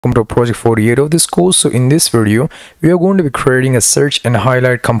Welcome to project 48 of this course. So in this video we are going to be creating a search and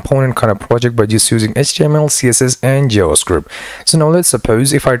highlight component kind of project by just using HTML, CSS and JavaScript. So now let's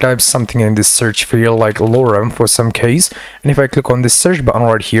suppose if I type something in this search field like lorem for some case, and if I click on this search button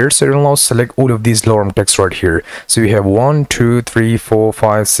right here, so it will now select all of these lorem text right here. So we have 1 2 3 4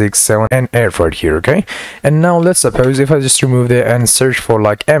 5 6 7 and 8 right here. Okay, and now let's suppose if I just remove there and search for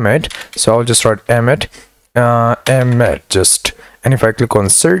like Emmet, so I'll just write Emmet just, and if I click on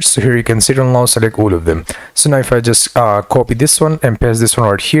search, so here you can see it will now select all of them. So now if I just copy this one and paste this one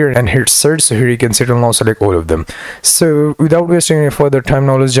right here and hit search, so here you can see it will now select all of them. So without wasting any further time,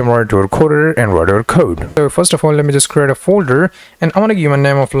 now let's jump right to our code editor and write our code. So first of all, let me just create a folder, and I want to give a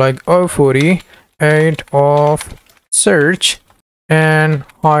name of like 048 of search and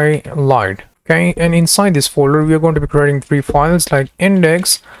highlight. Okay, and inside this folder we are going to be creating 3 files like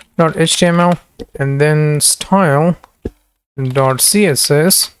index.html and then style.css,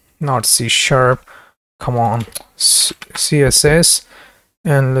 not C#, come on, CSS,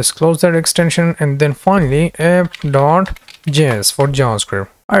 and let's close that extension, and then finally app.js for JavaScript.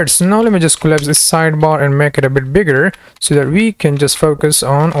 Alright, so now let me just collapse this sidebar and make it a bit bigger so that we can just focus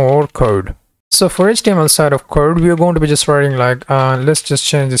on our code. So for HTML side of code, we are going to be just writing like, let's just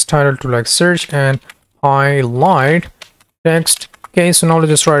change this title to like search and highlight text. Okay, so now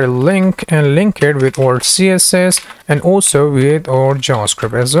let's just write a link and link it with our CSS and also with our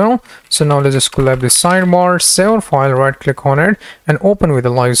JavaScript as well. So now let's just collapse this sidebar, save our file, right click on it and open with a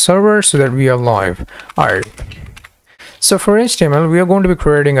live server so that we are live. Alright. So for HTML, we are going to be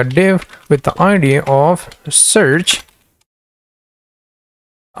creating a div with the ID of search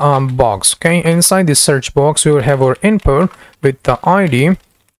box. Okay, inside this search box we will have our input with the ID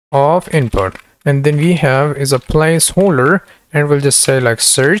of input, and then we have is a placeholder and we'll just say like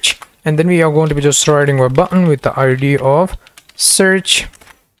search, and then we are going to be just writing a button with the ID of search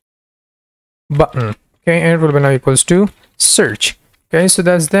button. Okay, and it will be now equals to search. Okay, so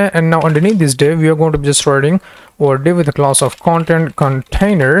that's that. And now underneath this div we are going to be just writing our div with the class of content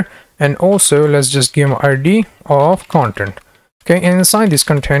container, and also let's just give an ID of content. Okay, and inside this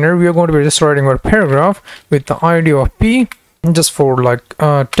container we are going to be just writing our paragraph with the ID of p just for like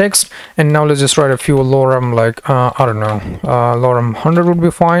text. And now let's just write a few lorem like I don't know, lorem 100 would be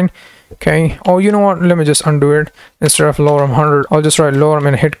fine. Okay, oh you know what, let me just undo it. Instead of lorem 100 I'll just write lorem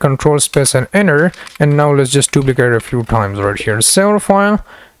and hit control space and enter, and now let's just duplicate it a few times right here, save our file,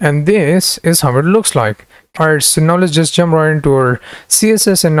 and this is how it looks like. Alright, so now let's just jump right into our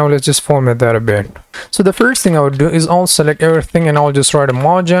CSS, and now let's just format that a bit. So the first thing I would do is I'll select everything and I'll just write a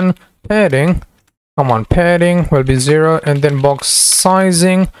margin padding, come on, padding will be 0, and then box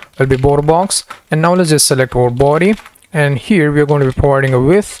sizing will be border box. And now let's just select our body, and here we are going to be providing a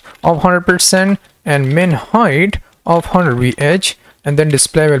width of 100% and min height of 100 vh, and then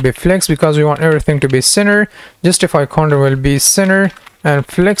display will be flex because we want everything to be center, justify content will be center, and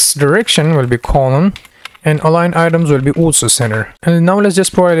flex direction will be column, and align items will be also center. And now let's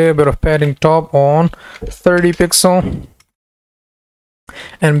just provide a bit of padding top on 30 pixel,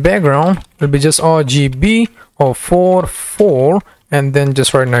 and background will be just RGB of 4 and then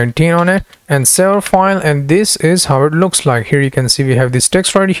just write 19 on it and save our file, and this is how it looks like. Here you can see we have this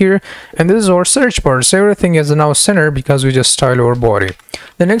text right here, and this is our search bar, so everything is now center because we just style our body.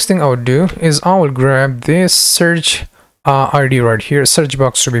 The next thing I would do is I will grab this search ID right here, search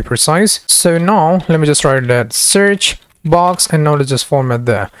box to be precise. So now let me just write that search box, and now let's just format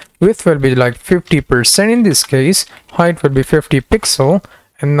that. Width will be like 50% in this case, height will be 50 pixel,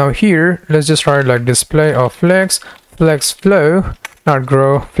 and now here let's just write like display of flex flow, not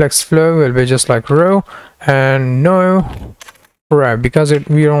grow, flex flow will be just like row, and no wrap because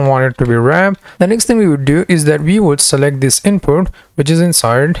we don't want it to be wrap. The next thing we would do is that we would select this input which is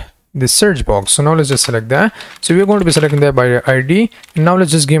inside this search box. So now let's just select that. So we're going to be selecting that by the ID, and now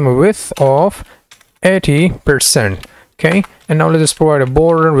let's just give a width of 80%. Okay, and now let's just provide a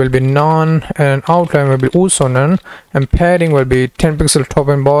border will be none, and outline will be also none, and padding will be 10 pixel top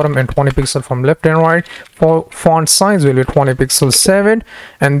and bottom and 20 pixel from left and right. For font size will be 20 pixel 7,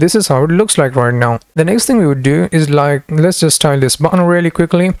 and this is how it looks like right now. The next thing we would do is like, let's just style this button really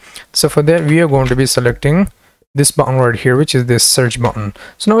quickly. So for that we are going to be selecting this button right here, which is this search button.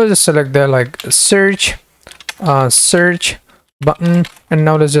 So now let's just select that like search button, and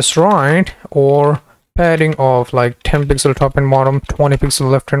now let's just write or padding of like 10 pixel top and bottom, 20 pixel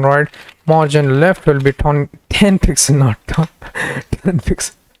left and right, margin left will be 10 pixel, not top, 10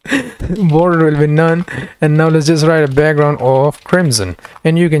 pixel, border will be none, and now let's just write a background of crimson,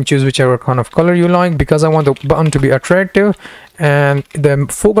 and you can choose whichever kind of color you like because I want the button to be attractive, and the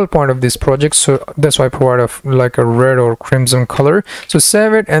focal point of this project, so that's why I provide like a red or crimson color. So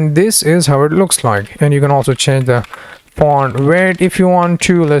save it, and this is how it looks like. And you can also change the font weight if you want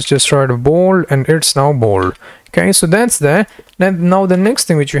to. Let's just write a bold, and it's now bold. Okay, so that's that. Then now the next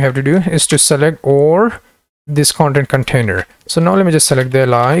thing which you have to do is to select or this content container. So now let me just select there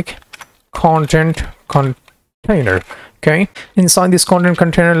like content container. Okay, inside this content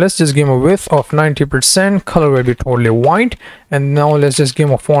container, let's just give him a width of 90%, color will be totally white, and now let's just give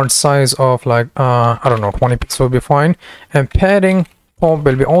him a font size of like I don't know, 20 pixel will be fine, and padding pop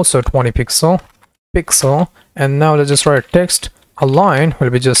will be also 20 pixel, and now let's just write text align will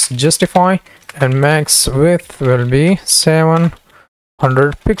be just justify, and max width will be 700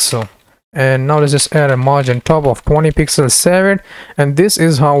 pixel. And now let's just add a margin top of 20 pixels, save it, and this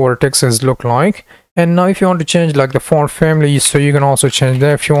is how our text is look like. And now if you want to change like the font family, so you can also change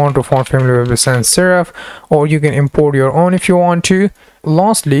that. If you want to, font family will be sans serif, or you can import your own if you want to.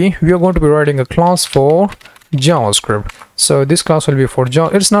 Lastly, we are going to be writing a class for JavaScript. So this class will be for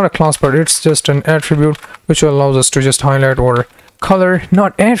Java. It's not a class, but it's just an attribute which allows us to just highlight or color,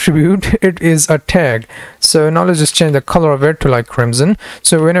 not attribute, it is a tag. So now let's just change the color of it to like crimson.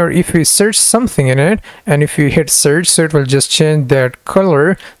 So whenever if we search something in it, and if you hit search, so it will just change that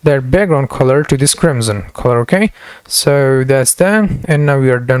color, that background color, to this crimson color. Okay, so that's that, and now we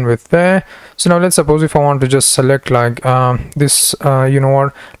are done with that. So now let's suppose if I want to just select like this you know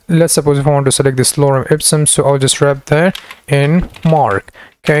what, let's suppose if I want to select this lorem ipsum, so I'll just wrap that in mark.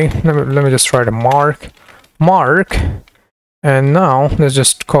 Okay, let me just write a mark, and now let's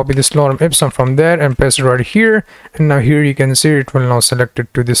just copy this lorem ipsum from there and paste it right here. And now here you can see it will now select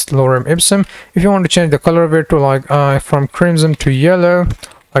it to this lorem ipsum. If you want to change the color of it to like from crimson to yellow,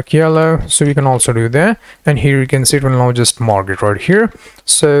 like yellow, so we can also do that. And here you can see it will now just mark it right here.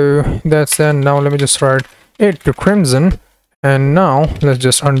 So that's that. Now let me just write it to crimson, and now let's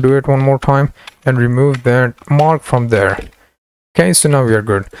just undo it one more time and remove that mark from there. Okay, so now we are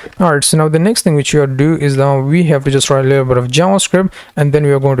good. All right, so now the next thing which you have to do is now we have to just write a little bit of JavaScript, and then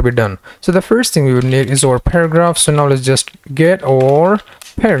we are going to be done. So the first thing we will need is our paragraph. So now let's just get our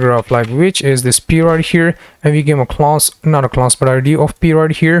paragraph, like which is this p right here, and we give a class, not a class but ID of p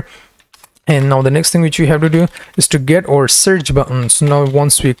right here. And now the next thing which we have to do is to get our search button. So now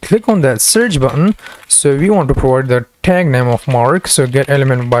once we click on that search button, so we want to provide the tag name of mark, so get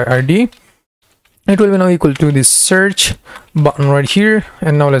element by ID. It will be now equal to this search button right here.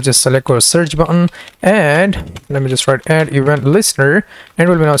 And now let's just select our search button, add, let me just write add event listener, and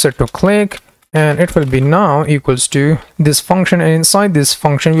it will be now set to click, and it will be now equals to this function. And inside this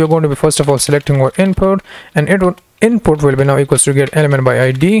function we are going to be first of all selecting our input, and input will be now equals to get element by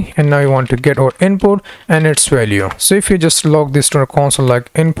ID, and now you want to get our input and its value. So if you just log this to our console like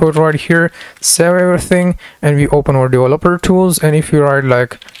input right here, save everything, and we open our developer tools, and if you write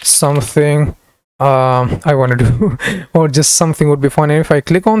like something I want to do or just something would be fine, and if I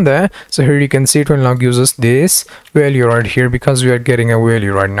click on that, so here you can see it will now gives us this value right here because we are getting a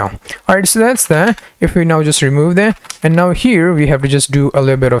value right now. All right, so that's that. If we now just remove that, and now here we have to just do a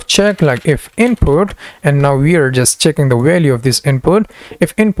little bit of check like if input, and now we are just checking the value of this input.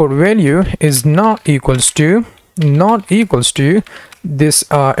 If input value is not equals to this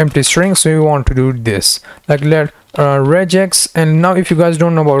empty string, so we want to do this like let regex. And now if you guys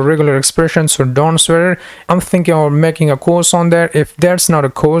don't know about regular expressions, so don't swear it. I'm thinking of making a course on that. If that's not a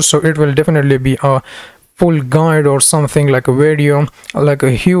course, so it will definitely be a full guide or something, like a video, like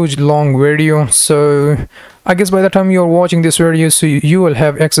a huge long video. So I guess by the time you're watching this video, so you will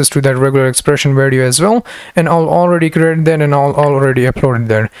have access to that regular expression video as well, and I'll already create that and I'll already uploaded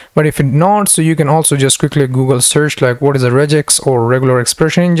that. But if not, so you can also just quickly Google search like what is a regex or regular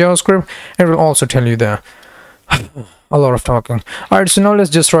expression in JavaScript, and it will also tell you that. A lot of talking. All right, so now let's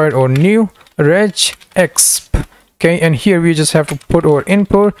just write our new regexp. Okay, and here we just have to put our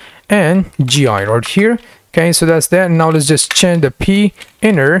input and gi right here. Okay, so that's that. Now let's just change the p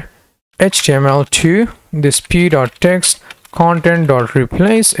inner HTML to this p.text content dot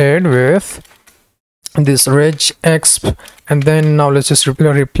replace it with this regexp, and then now let's just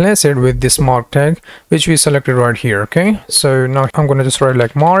replace it with this mark tag which we selected right here. Okay, so now I'm gonna just write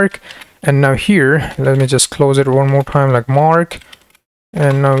like mark, and now here let me just close it one more time like mark,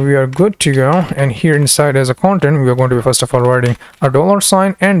 and now we are good to go. And here inside as a content we are going to be first of all writing a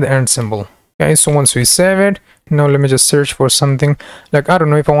 $sign and the and symbol. Okay, so once we save it, now let me just search for something. Like, I don't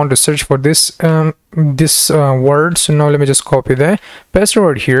know if I want to search for this word. So now let me just copy that, paste the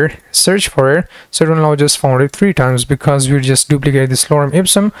word here, search for it. So it will now just found it 3 times because we just duplicate this lorem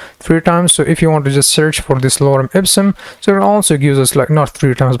ipsum 3 times. So if you want to just search for this lorem ipsum, so it also gives us like not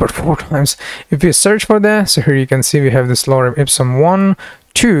 3 times but 4 times if you search for that. So here you can see we have this lorem ipsum 1,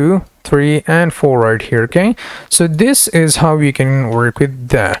 2, 3 and 4 right here. Okay, so this is how we can work with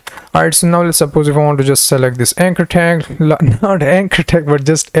that. All right, so now let's suppose if I want to just select this anchor tag, not anchor tag but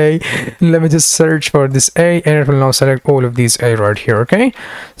just a, let me just search for this a, and it will now select all of these a right here. Okay,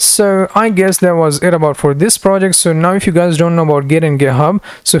 so I guess that was it about for this project. So now if you guys don't know about Git and GitHub,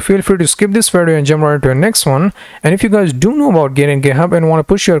 so feel free to skip this video and jump right to the next one. And if you guys do know about Git and GitHub and want to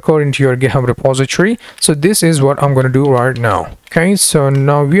push your code into your GitHub repository, so this is what I'm going to do right now. Okay, so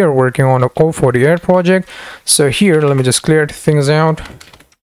now we are working on a 048 project. So here let me just clear things out,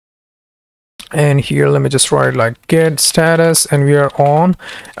 and here let me just write like git status, and we are on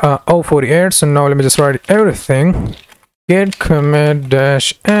 048. So now let me just write everything, git commit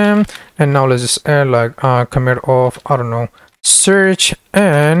 -m, and now let's just add like commit of, I don't know, search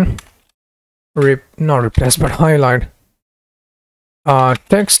and not replace but highlight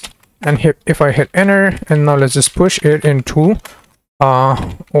text, and if I hit enter, and now let's just push it into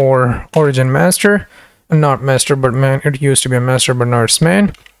or origin master, not master but man. It used to be a master but now it's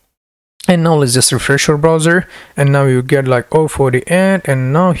man. And now let's just refresh your browser, and now you get like 048,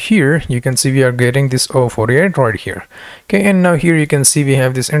 and now here you can see we are getting this 048 right here. Okay, and now here you can see we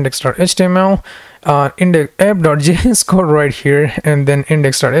have this index.html, index app.js code right here, and then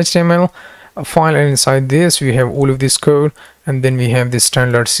index.html file, and inside this we have all of this code, and then we have this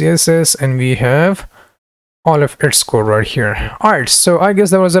standard css, and we have all of its code right here. All right, so I guess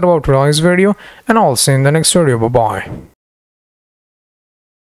that was it about today's video, and I'll see you in the next video. Bye bye.